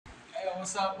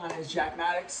What's up? My name is Jack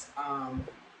Maddox.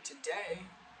 Today,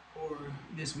 or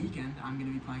this weekend, I'm going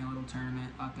to be playing a little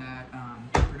tournament up at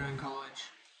Pepperdine College.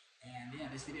 And yeah,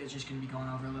 this video is just going to be going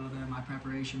over a little bit of my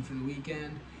preparation for the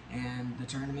weekend and the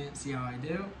tournament, see how I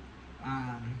do.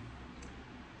 At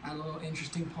a little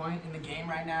interesting point in the game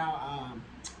right now.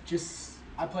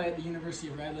 I play at the University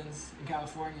of Redlands in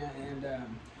California, and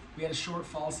we had a short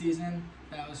fall season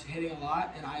that I was hitting a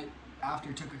lot, and I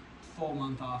took a full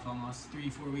month off, almost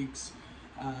 3-4 weeks.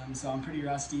 So I'm pretty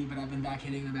rusty, but I've been back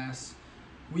hitting the past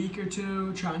week or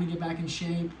two, trying to get back in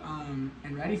shape and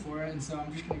ready for it. And so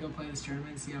I'm just gonna go play this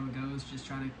tournament and see how it goes. Just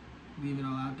try to leave it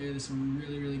all out there. There's some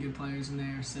really, really good players in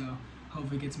there, so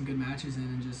hopefully get some good matches in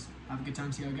and just have a good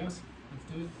time, see how it goes. Let's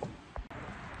do it.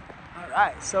 All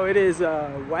right, so it is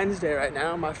Wednesday right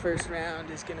now. My first round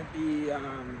is gonna be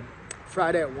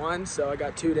Friday at 1, so I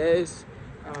got 2 days.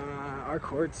 Our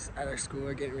courts at our school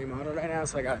are getting remodeled right now,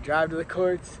 so I gotta drive to the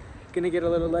courts. Gonna get a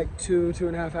little like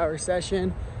 2.5 hour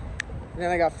session. And then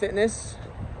I got fitness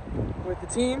with the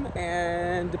team,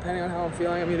 and depending on how I'm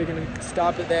feeling, I'm either gonna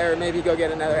stop it there or maybe go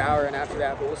get another hour and after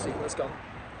that, but we'll see. Let's go.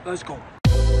 Let's go.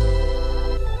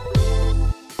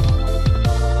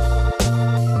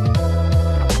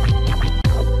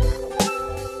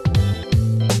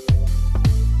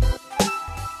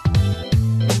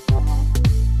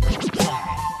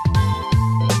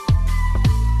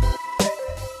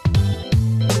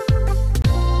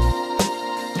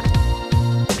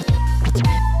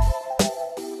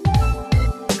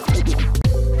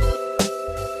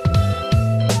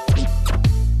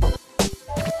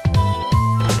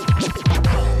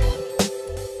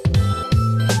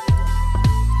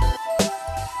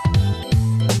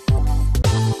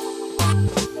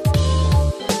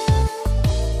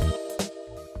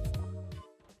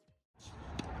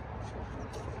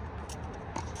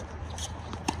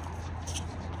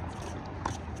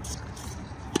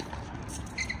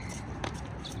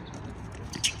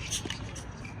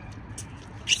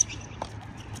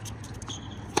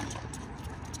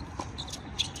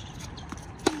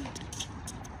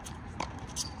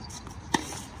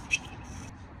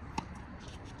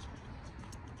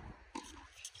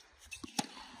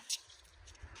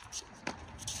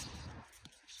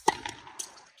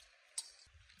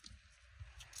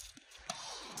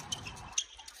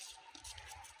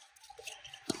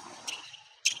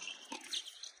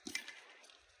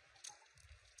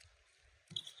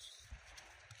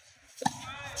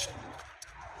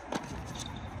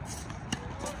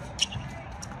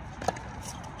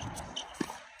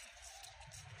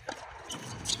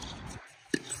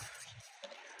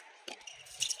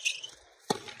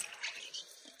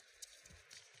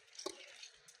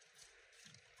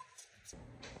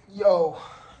 Yo,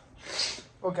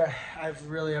 okay, I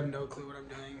really have no clue what I'm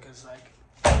doing because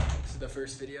this is the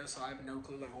first video, so I have no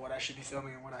clue what I should be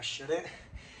filming and what I shouldn't.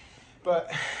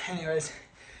 But anyways,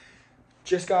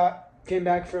 came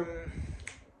back from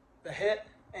the hit,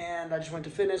 and I just went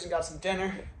to fitness and got some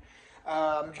dinner.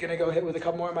 I'm gonna go hit with a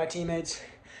couple more of my teammates,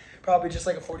 probably just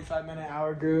like a 45-minute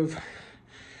hour groove.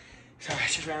 Sorry, I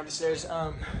just ran up the stairs.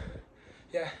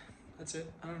 Yeah, that's it.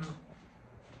 I don't know.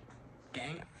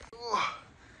 Gang.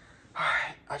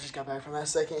 Alright, I just got back from that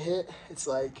second hit. It's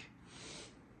like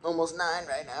almost 9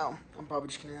 right now. I'm probably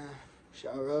just gonna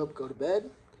shower up, go to bed,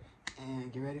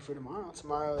 and get ready for tomorrow.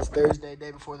 Tomorrow is Thursday,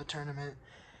 day before the tournament.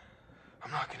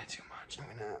 I'm not gonna do much. I'm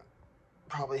gonna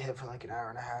probably hit for like an hour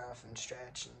and a half and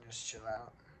stretch and just chill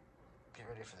out. Get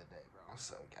ready for the day, bro. I'm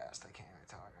so gassed. I can't even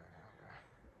talk right now,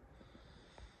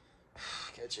 bro.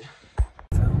 Catch you.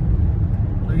 So,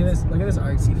 look at this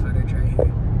artsy footage right here.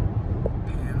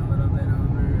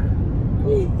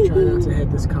 Try not to hit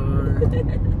this car. Y'all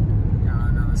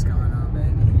know what's going on,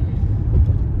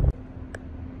 baby.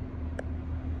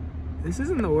 This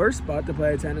isn't the worst spot to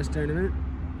play a tennis tournament.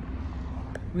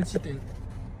 What you think?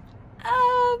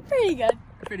 Pretty good.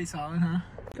 Pretty solid, huh?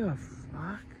 What the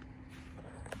fuck?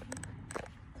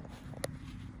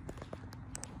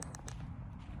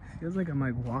 Feels like I'm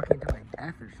like walking to my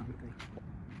death or something.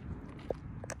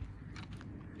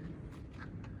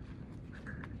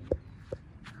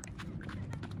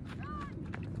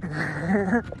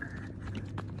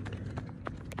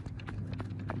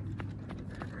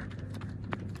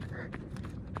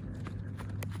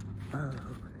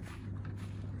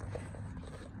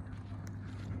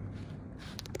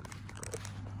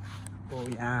 Oh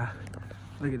yeah,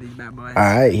 look at these bad boys. All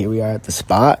right, here we are at the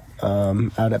spot,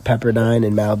 out at Pepperdine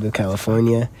in Malibu,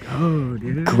 California. Oh,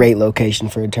 dude. Great location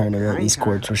for a tournament. These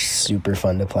courts were super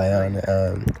fun to play on.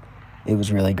 It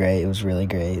was really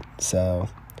great. So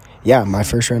yeah, my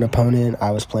first round opponent,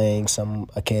 I was playing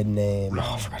a kid named,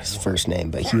 I forgot his first name,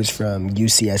 but he was from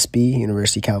UCSB,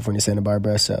 University of California, Santa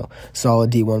Barbara, so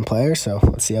solid D1 player, so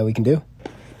let's see how we can do.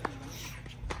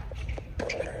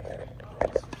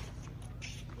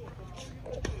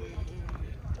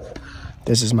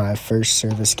 This is my first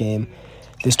service game.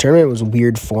 This tournament was a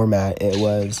weird format. It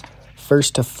was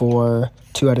first to 4,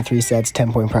 2 out of 3 sets,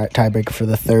 10-point tiebreaker for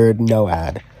the third, no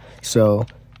ad. So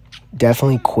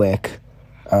definitely quick.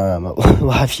 A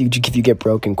lot of you, if you get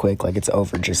broken quick, like it's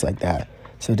over just like that.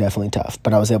 So definitely tough.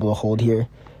 But I was able to hold here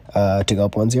to go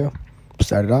up 1-0.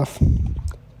 Started off.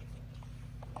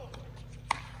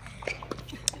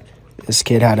 This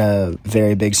kid had a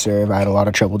very big serve. I had a lot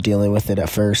of trouble dealing with it at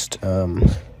first.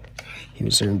 He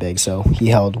was serving big, so he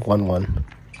held 1-1.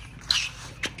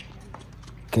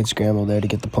 Good scramble there to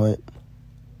get the point.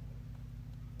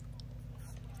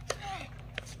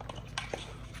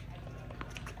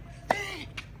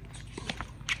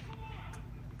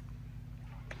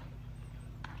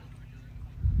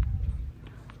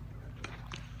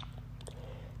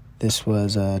 This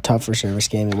was a tougher service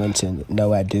game. It went to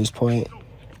no ad deuce point,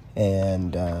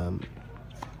 and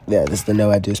yeah, this is the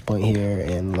no ad deuce point here,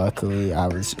 and luckily I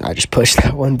just pushed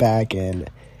that one back, and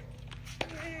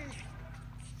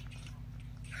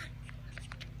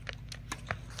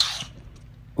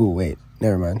ooh, wait,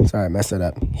 never mind. Sorry, I messed that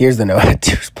up. Here's the no ad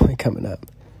deuce point coming up.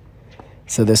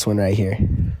 So this one right here.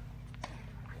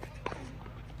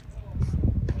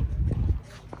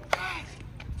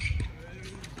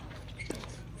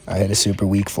 I hit a super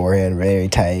weak forehand, very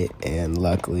tight, and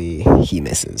luckily he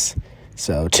misses.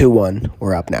 So 2-1,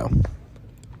 we're up now.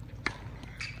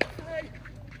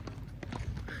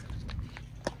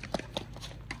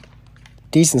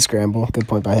 Decent scramble, good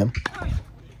point by him.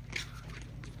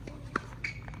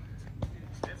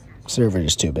 Server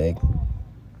just too big.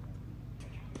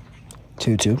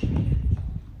 2-2.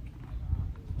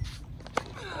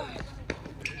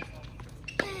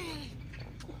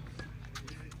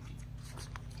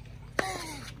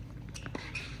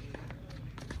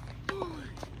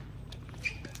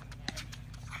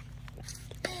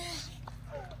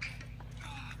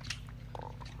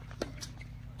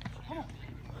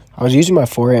 I was using my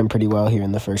forehand pretty well here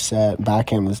in the first set.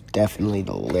 Backhand was definitely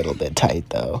a little bit tight,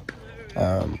 though.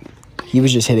 He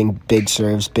was just hitting big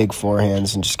serves, big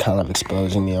forehands, and just kind of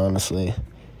exposing me, honestly.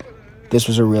 This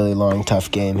was a really long, tough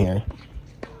game here.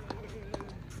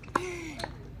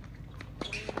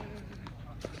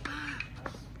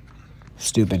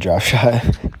 Stupid drop shot.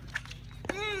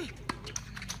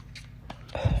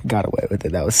 Got away with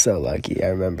it. That was so lucky. I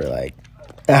remember, like,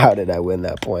 how did I win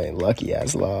that point?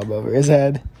 Lucky-ass lob over his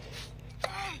head.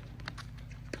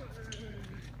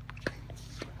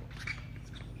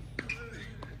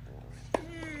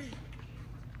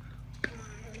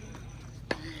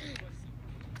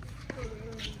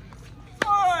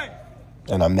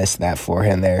 And I missed that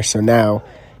forehand there. So now,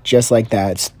 just like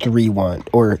that, it's 3-1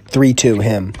 or 3-2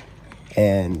 him.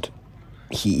 And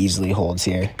he easily holds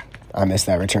here. I missed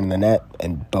that return in the net,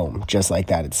 and boom, just like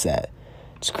that, it's set.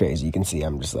 It's crazy. You can see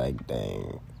I'm just like,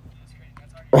 dang.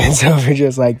 It's over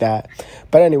just like that.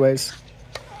 But anyways,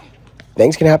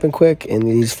 things can happen quick in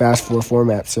these fast four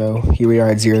formats. So here we are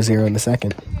at 0-0 in the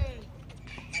second.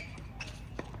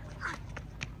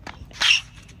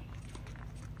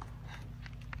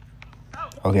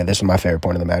 Okay, this was my favorite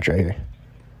point of the match right here.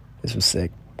 This was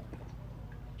sick.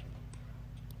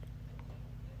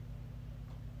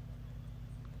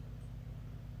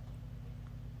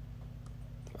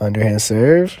 Underhand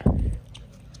serve.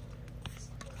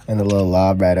 And a little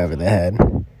lob right over the head.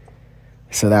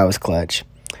 So that was clutch.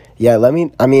 Yeah,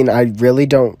 I really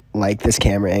don't like this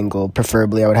camera angle.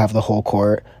 Preferably, I would have the whole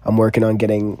court. I'm working on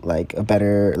getting, like, a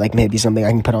better, like, maybe something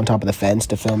I can put on top of the fence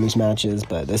to film these matches,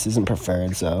 but this isn't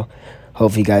preferred, so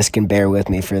hopefully you guys can bear with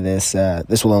me for this.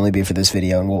 This will only be for this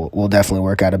video, and we'll definitely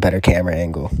work out a better camera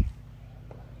angle.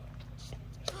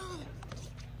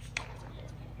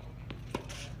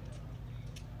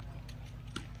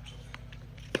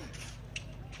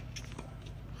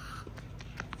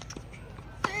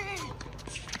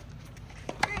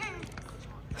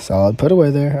 Solid put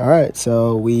away there. All right,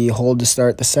 so we hold to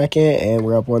start the second, and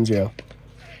we're up 1-0.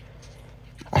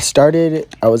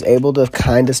 I was able to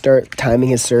kind of start timing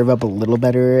his serve up a little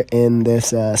better in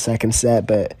this second set,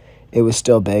 but it was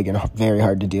still big and very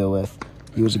hard to deal with.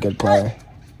 He was a good player.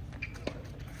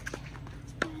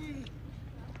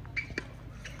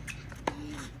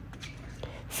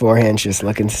 Forehand's just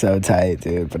looking so tight,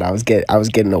 dude. But I was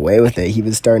getting away with it. He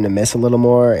was starting to miss a little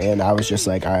more, and I was just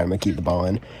like, all right, I'm going to keep the ball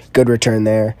in. Good return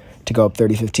there to go up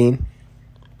 30-15.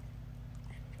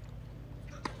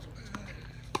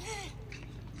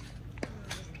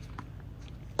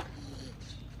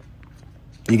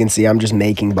 You can see I'm just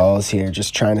making balls here,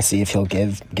 just trying to see if he'll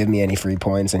give me any free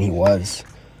points, and he was.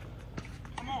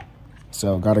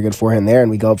 So got a good forehand there, and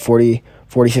we go up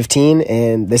 40-15,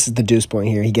 and this is the deuce point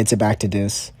here. He gets it back to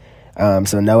deuce.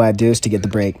 So no at deuce to get the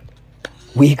break.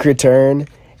 Weak return,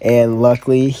 and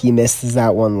luckily he misses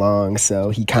that one long. So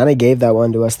he kind of gave that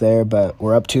one to us there, but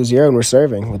we're up 2-0, and we're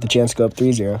serving with the chance to go up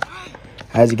 3-0.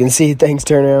 As you can see, things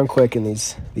turn around quick in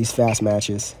these fast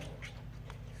matches.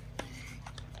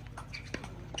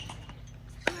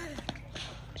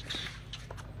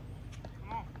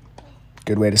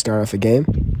 Good way to start off a game.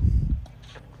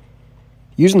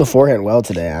 Using the forehand well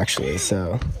today, actually,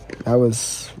 so that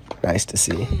was nice to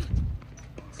see.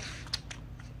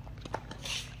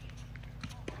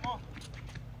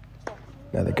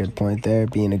 Another good point there,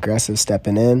 being aggressive,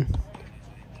 stepping in.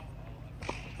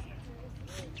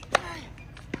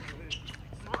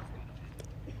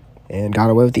 And got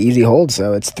away with the easy hold,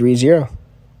 so it's 3-0.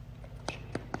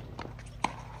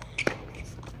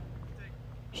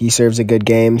 He serves a good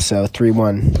game, so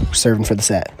 3-1, serving for the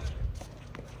set.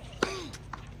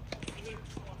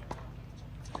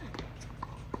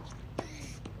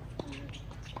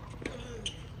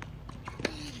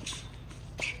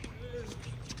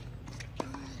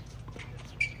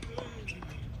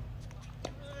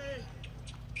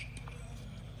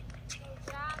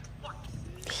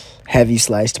 Heavy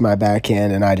slice to my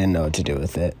backhand, and I didn't know what to do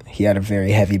with it. He had a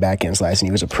very heavy backhand slice, and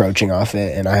he was approaching off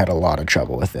it, and I had a lot of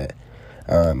trouble with it.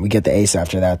 We get the ace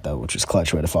after that, though, which was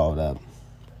clutch way to follow it up.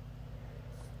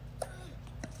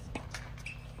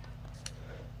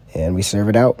 And we serve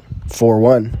it out,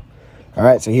 4-1. All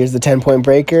right, so here's the 10-point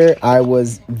breaker. I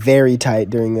was very tight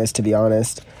during this, to be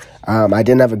honest. I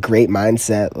didn't have a great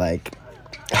mindset,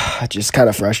 just kind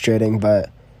of frustrating, but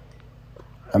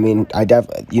I mean,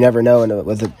 you never know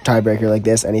with a tiebreaker like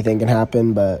this, anything can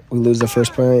happen, but we lose the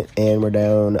first point, and we're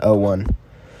down 0-1.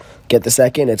 Get the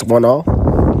second, it's 1-all.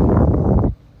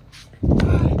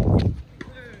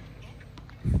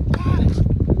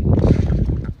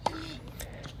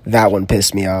 That one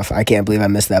pissed me off. I can't believe I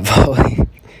missed that volley.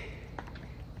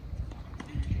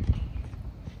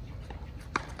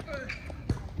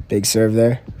 Big serve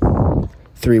there.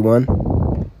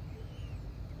 3-1.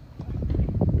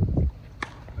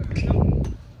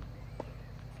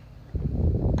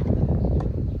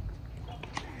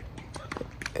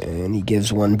 And he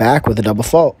gives one back with a double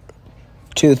fault.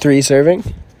 2-3 serving.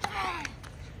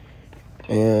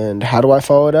 And how do I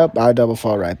follow it up? I double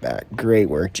fault right back. Great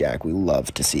work, Jack. We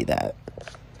love to see that.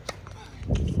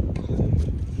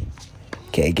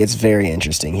 Okay, it gets very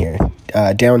interesting here.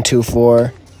 Down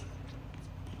 2-4.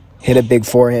 Hit a big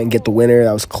forehand, get the winner.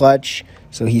 That was clutch.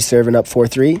 So he's serving up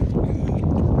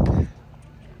 4-3.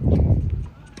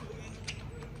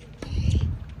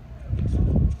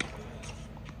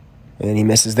 And he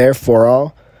misses there,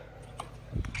 4-all.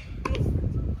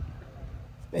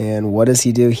 And what does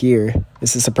he do here?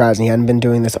 This is surprising. He hadn't been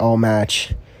doing this all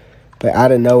match. But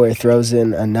out of nowhere, throws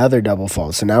in another double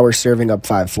fault. So now we're serving up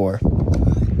 5-4.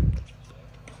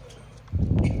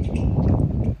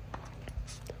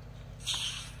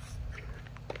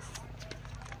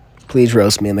 Please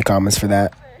roast me in the comments for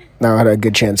that. Now I had a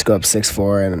good chance to go up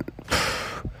 6-4, and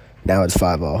now it's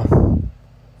 5-all.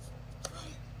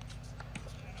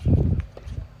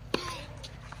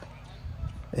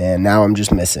 And now I'm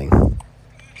just missing.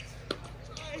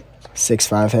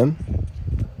 6-5 him.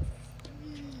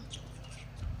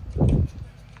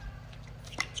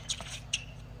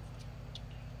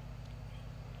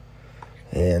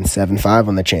 And 7-5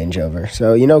 on the changeover.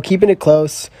 So, keeping it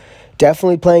close.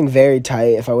 Definitely playing very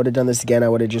tight. If I would have done this again, I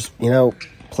would have just,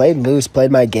 played loose,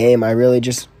 played my game. I really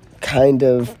just kind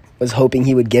of was hoping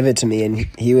he would give it to me, and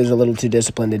he was a little too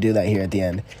disciplined to do that here at the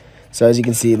end. So as you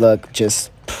can see, look,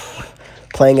 just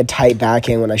playing a tight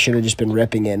backhand when I should have just been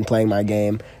ripping it and playing my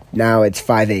game. Now it's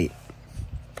 5-8.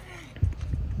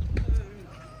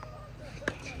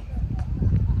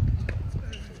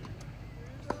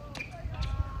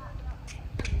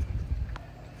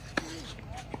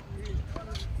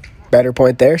 Better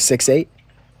point there, 6-8.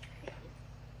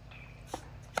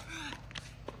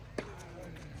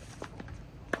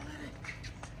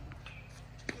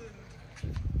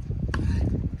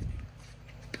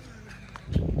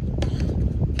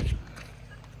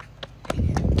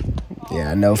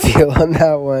 Yeah, no feel on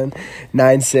that one.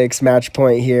 9-6, match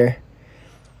point here.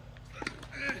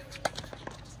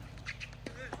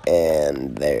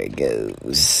 And there it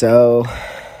goes. So,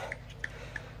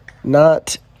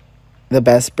 not the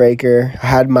best breaker. I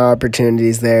had my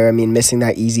opportunities there. I mean, missing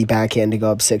that easy backhand to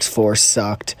go up 6-4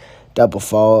 sucked. Double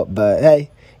fault. But, hey,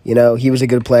 he was a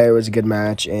good player. It was a good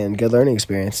match and good learning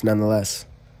experience nonetheless.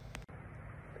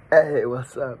 Hey,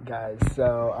 what's up, guys?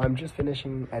 So I'm just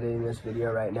finishing editing this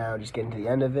video right now, just getting to the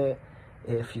end of it.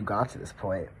 If you got to this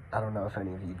point, I don't know if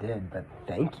any of you did, but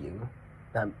thank you.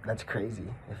 That's crazy.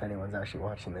 If anyone's actually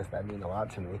watching this, that'd mean a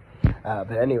lot to me.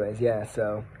 But anyways, yeah,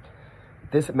 so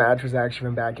this match was actually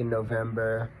from back in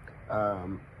November.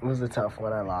 It was a tough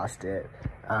one. I lost it.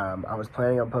 I was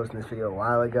planning on posting this video a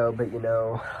while ago, but you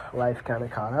know, life kind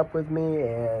of caught up with me,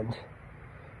 and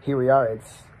here we are.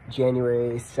 It's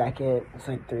January 2nd. It's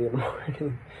like 3 in the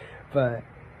morning. But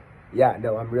yeah,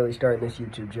 no, I'm really starting this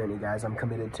YouTube journey, guys. I'm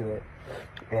committed to it,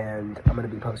 and I'm going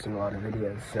to be posting a lot of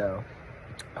videos, so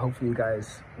hopefully you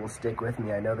guys will stick with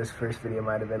me. I know this first video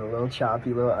might have been a little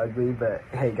choppy, a little ugly, but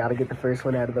hey, got to get the first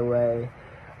one out of the way,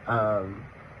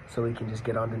 so we can just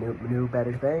get on to new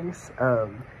better things.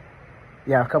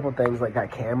 Yeah, a couple things like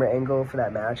that camera angle for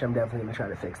that match, I'm definitely going to try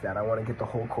to fix that. I want to get the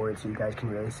whole court so you guys can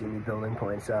really see me building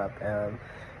points up.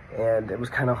 And it was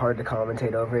kind of hard to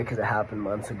commentate over it because it happened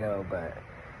months ago. But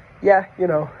yeah, you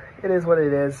know, it is what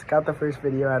it is. Got the first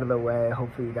video out of the way.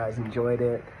 Hopefully you guys enjoyed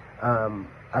it. I'm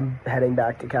heading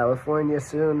back to California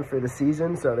soon for the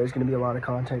season, so there's going to be a lot of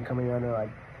content coming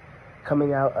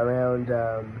out around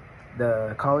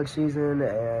the college season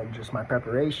and just my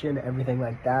preparation, everything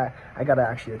like that. I got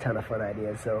actually a ton of fun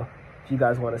ideas, so if you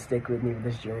guys want to stick with me with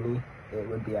this journey, it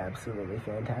would be absolutely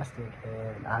fantastic,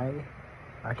 and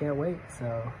I can't wait.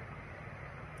 So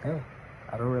hey,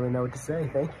 I don't really know what to say.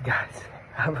 Thank you guys.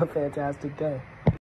 Have a fantastic day.